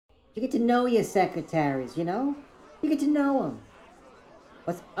You get to know your secretaries, you know? You get to know them.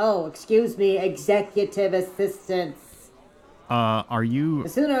 Excuse me, executive assistants. Are you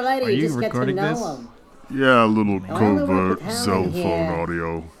Sooner or later, you just get to recording know this? them. Yeah, a little I only work covert with Helen cell phone here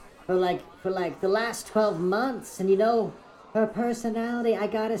audio. For the last 12 months, and you know, her personality, I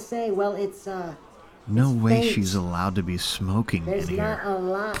gotta say, well, it's No it's way fate. she's allowed to be smoking There's in not here. a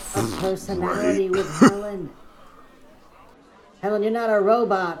lot of personality with Helen. Helen, you're not a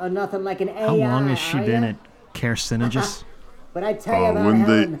robot or nothing like an AI, How long has she are been ya? at Carcinogus? But I tell you about When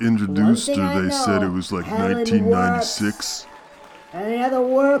Helen, they introduced one thing her, I they know, said it was like Helen 1996. works. And the other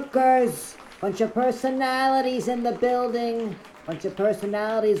workers, bunch of personalities in the building. Bunch of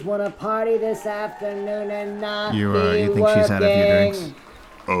personalities want to party this afternoon and not You be think she's had a few working. drinks?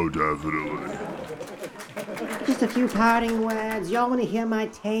 Oh, definitely. Just a few parting words. Y'all want to hear my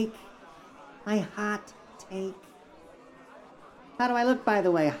take? My hot take? How do I look, by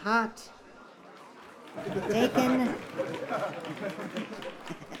the way? Hot? Taken?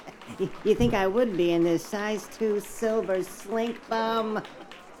 You think I would be in this size 2 silver slink bum?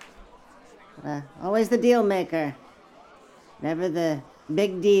 Always the deal maker. Never the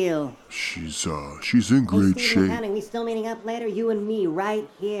big deal. She's in great shape. Counting, we still meeting up later? You and me right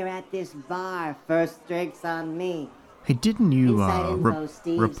here at this bar. First drinks on me. Hey, didn't you Inside info,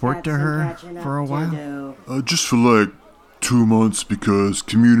 Steve's report got to some her catching up for a to while? do. Just for like 2 months because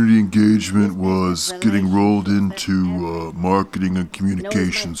community engagement was getting rolled into marketing and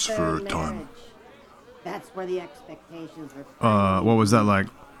communications for a time. That's where the expectations are. What was that like?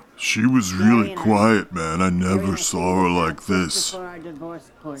 She was really quiet, man. I never saw her like this.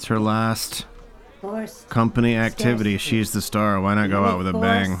 It's her last company activity. She's the star. Why not go out with a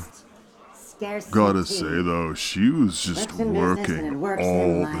bang? Gotta say though, she was just working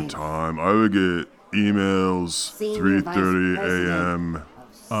all the time. I would get emails 3:30 a.m.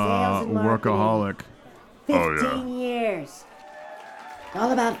 Workaholic. 15 years.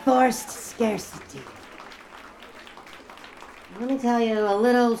 All about forced scarcity. Let me tell you a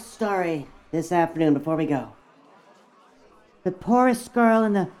little story this afternoon before we go. The poorest girl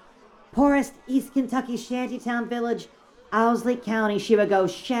in the poorest East Kentucky shantytown village, Owsley County, she would go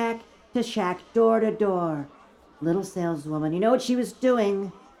shack to shack, door to door. Little saleswoman, you know what she was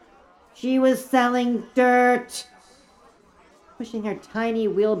doing? She was selling dirt. Pushing her tiny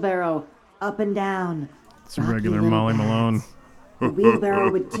wheelbarrow up and down. It's a regular Molly Malone. The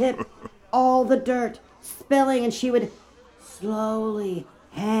wheelbarrow would tip all the dirt, spilling, and she would slowly,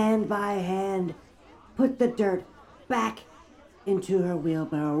 hand by hand, put the dirt back into her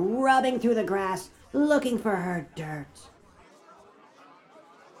wheelbarrow, rubbing through the grass, looking for her dirt.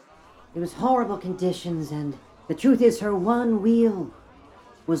 It was horrible conditions, and the truth is her one wheel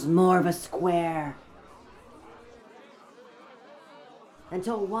was more of a square.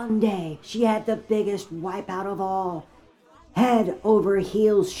 Until one day, she had the biggest wipeout of all. Head over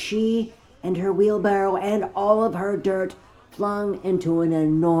heels, she and her wheelbarrow and all of her dirt flung into an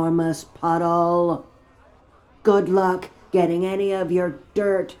enormous puddle. Good luck getting any of your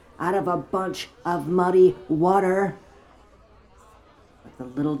dirt out of a bunch of muddy water. But the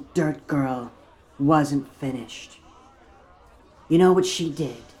little dirt girl wasn't finished. You know what she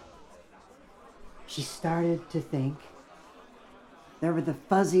did? She started to think. There were the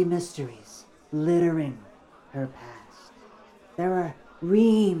fuzzy mysteries littering her past. There were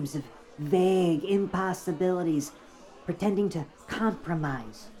reams of vague impossibilities pretending to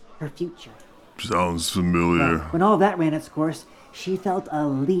compromise her future. Sounds familiar. But when all that ran its course, she felt a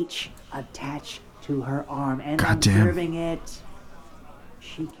leech attached to her arm, and observing it,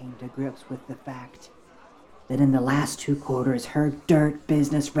 she came to grips with the fact that in the last 2 quarters, her dirt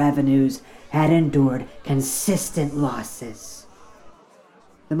business revenues had endured consistent losses.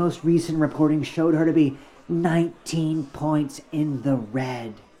 The most recent reporting showed her to be 19 points in the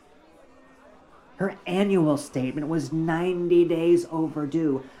red. Her annual statement was 90 days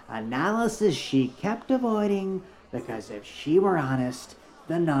overdue, analysis she kept avoiding because if she were honest,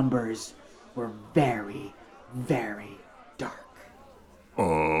 the numbers were very, very dark.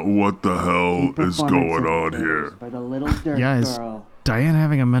 What the hell is going on here? For the little dirt Is girl. Diane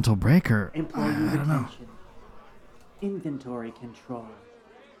having a mental break or... Employee I don't know. retention, inventory control,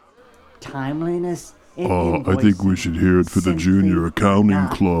 timeliness in I think we invoicing, should hear it for the simply junior accounting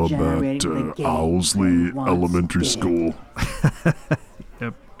not club generating the at gain Owsley they once Elementary did. School.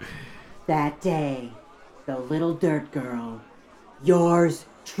 Yep. That day, the little dirt girl, yours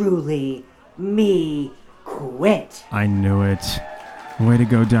truly, me, quit. I knew it. Way to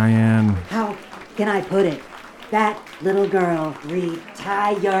go, Diane. How can I put it? That little girl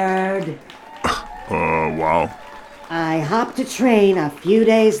retired. Wow. I hopped a train a few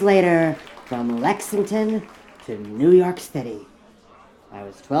days later from Lexington to New York City. I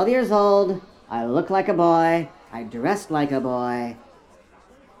was 12 years old, I looked like a boy, I dressed like a boy.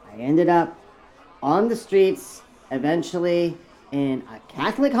 I ended up on the streets, eventually in a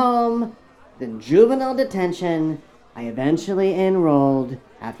Catholic home, then juvenile detention. I eventually enrolled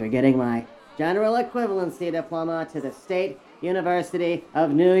after getting my general equivalency diploma to the State University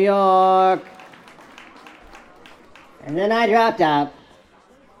of New York. And then I dropped out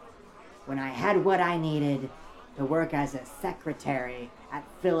when I had what I needed to work as a secretary at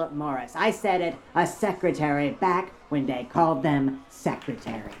Philip Morris. I said it, a secretary, back when they called them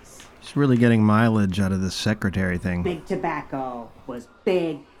secretaries. She's really getting mileage out of this secretary thing. Big tobacco was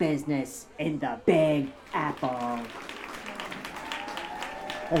big business in the Big Apple.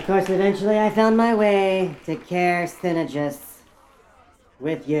 Of course, eventually I found my way to care synergists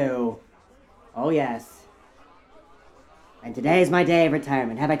with you. Oh yes. And today is my day of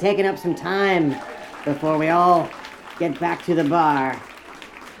retirement. Have I taken up some time before we all get back to the bar?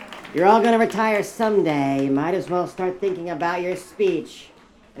 You're all gonna retire someday. You might as well start thinking about your speech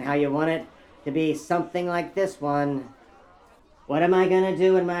and how you want it to be something like this one. What am I gonna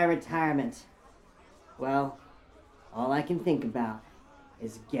do in my retirement? Well, all I can think about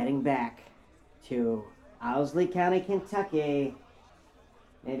is getting back to Owsley County, Kentucky.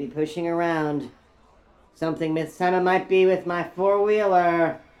 Maybe pushing around something Miss Simon might be with my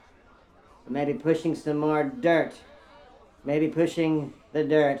four-wheeler. Or maybe pushing some more dirt. Maybe pushing the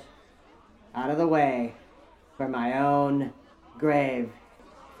dirt out of the way for my own grave.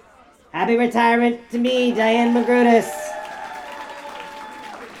 Happy retirement to me, Diane MacGrudis.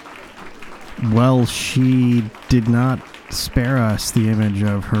 Well, she did not spare us the image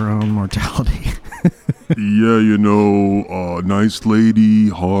of her own mortality. Yeah, nice lady,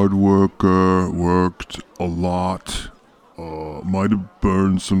 hard worker, worked a lot. Might have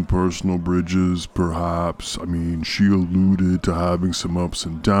burned some personal bridges, perhaps. I mean, she alluded to having some ups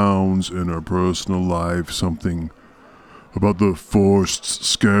and downs in her personal life, something about the forced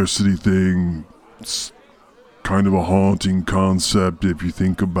scarcity thing. It's kind of a haunting concept if you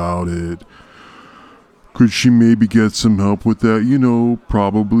think about it. Could she maybe get some help with that?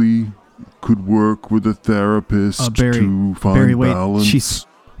 Probably could work with a therapist to find balance.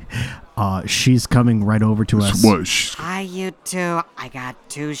 She's coming right over to us. What? Hi, you two. I got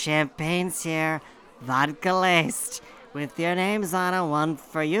 2 champagnes here, vodka laced, with your names on it. One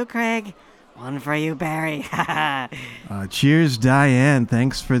for you, Craig. One for you, Barry. Cheers, Diane.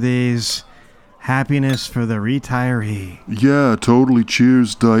 Thanks for these. Happiness for the retiree. Yeah, totally.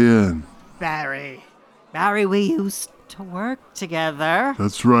 Cheers, Diane. Barry, we used to work together.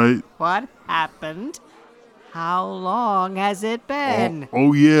 That's right. What happened? How long has it been?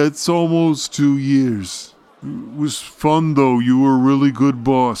 Oh yeah, it's almost 2 years. It was fun, though. You were a really good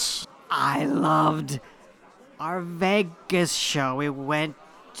boss. I loved our Vegas show. We went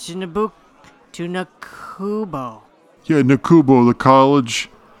to Nakubo. Yeah, Nakubo, the college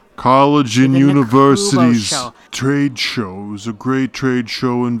and universities trade show. It was a great trade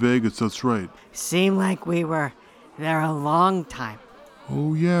show in Vegas, that's right. Seemed like we were there a long time.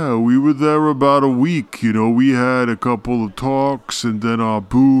 Oh yeah, we were there about a week. We had a couple of talks, and then our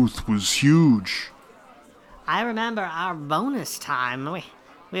booth was huge. I remember our bonus time.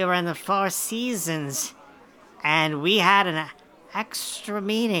 We were in the Four Seasons, and we had an extra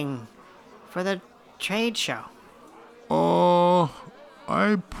meeting for the trade show.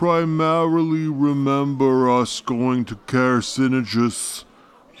 I primarily remember us going to Care Synergists,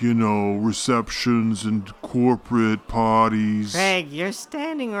 receptions and corporate parties. Craig, you're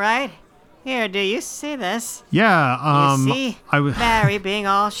standing right here. Do you see this? Yeah, You see Barry being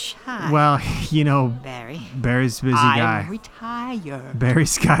all shy. Well, Barry's a busy guy. I'm retired.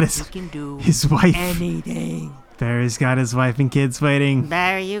 Barry's got You can do his wife. anything. Barry's got his wife and kids waiting.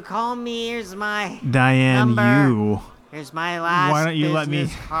 Barry, you call me. Here's my Diane, number. Here's my last. Why don't you let me?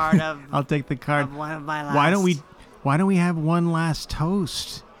 Card of, I'll take the card. Of one of my last. Why don't we have one last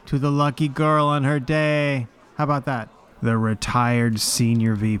toast to the lucky girl on her day? How about that? The retired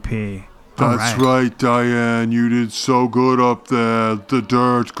senior VP. That's right, Diane. You did so good up there, the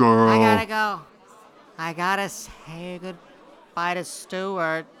dirt girl. I gotta go. I gotta say goodbye to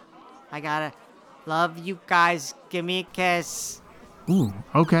Stuart. I gotta love you guys. Give me a kiss. Ooh,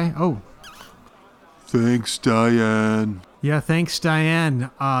 okay. Oh. Thanks, Diane. Yeah, thanks, Diane.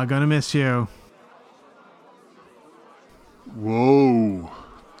 Gonna miss you. Whoa.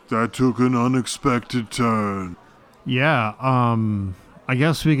 That took an unexpected turn. Yeah, I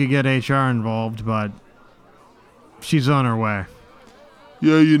guess we could get HR involved, but she's on her way.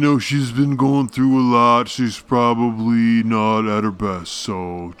 Yeah, you know, she's been going through a lot. She's probably not at her best,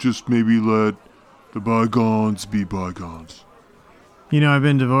 so just maybe let the bygones be bygones. You know, I've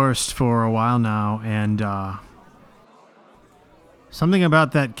been divorced for a while now, and something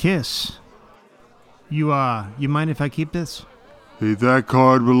about that kiss. You mind if I keep this? Hey, that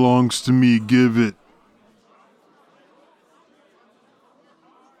card belongs to me. Give it.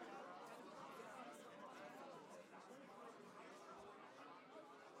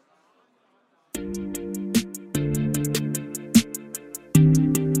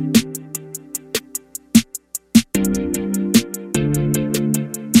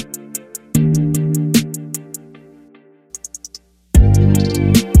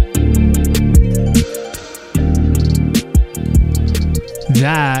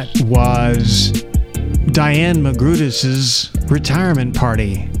 That was Diane MacGrudis' retirement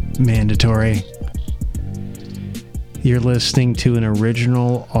party. Mandatory. You're listening to an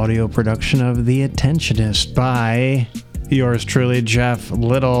original audio production of The Attentionist by yours truly, Jeff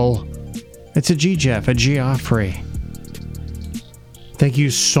Little. It's a G-Jeff, a Geoffrey. Thank you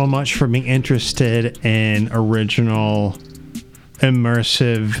so much for being interested in original,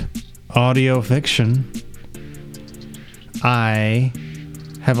 immersive audio fiction. I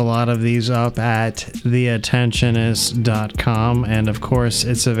have a lot of these up at theattentionist.com, and of course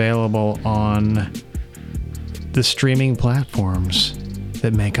it's available on the streaming platforms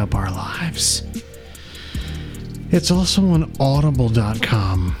that make up our lives. It's also on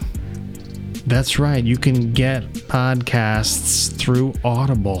audible.com. That's right, you can get podcasts through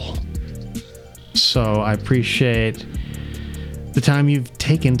Audible. So I appreciate the time you've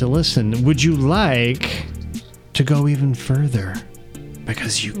taken to listen. Would you like to go even further?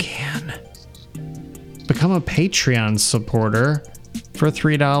 Because you can. Become a Patreon supporter for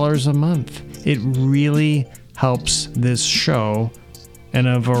 $3 a month. It really helps this show in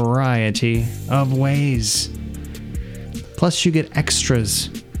a variety of ways. Plus, you get extras.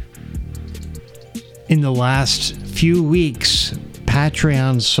 In the last few weeks,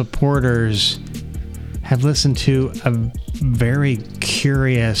 Patreon supporters have listened to a very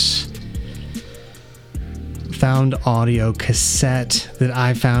curious found audio cassette that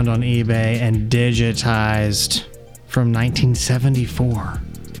I found on eBay and digitized from 1974.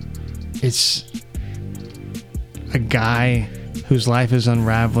 It's a guy whose life is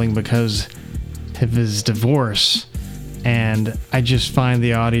unraveling because of his divorce, and I just find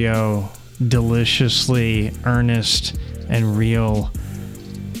the audio deliciously earnest and real.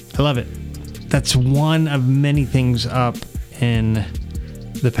 I love it. That's one of many things up in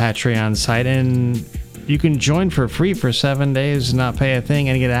the Patreon site, and you can join for free for 7 days, not pay a thing,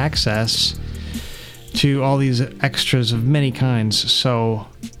 and get access to all these extras of many kinds. So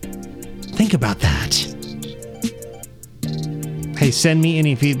think about that. Hey, send me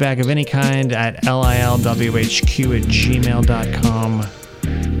any feedback of any kind at lilwhq@gmail.com.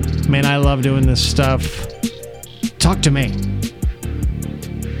 Man, I love doing this stuff. Talk to me.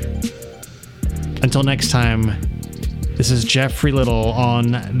 Until next time, this is Jeffrey Little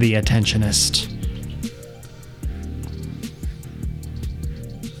on The Attentionist.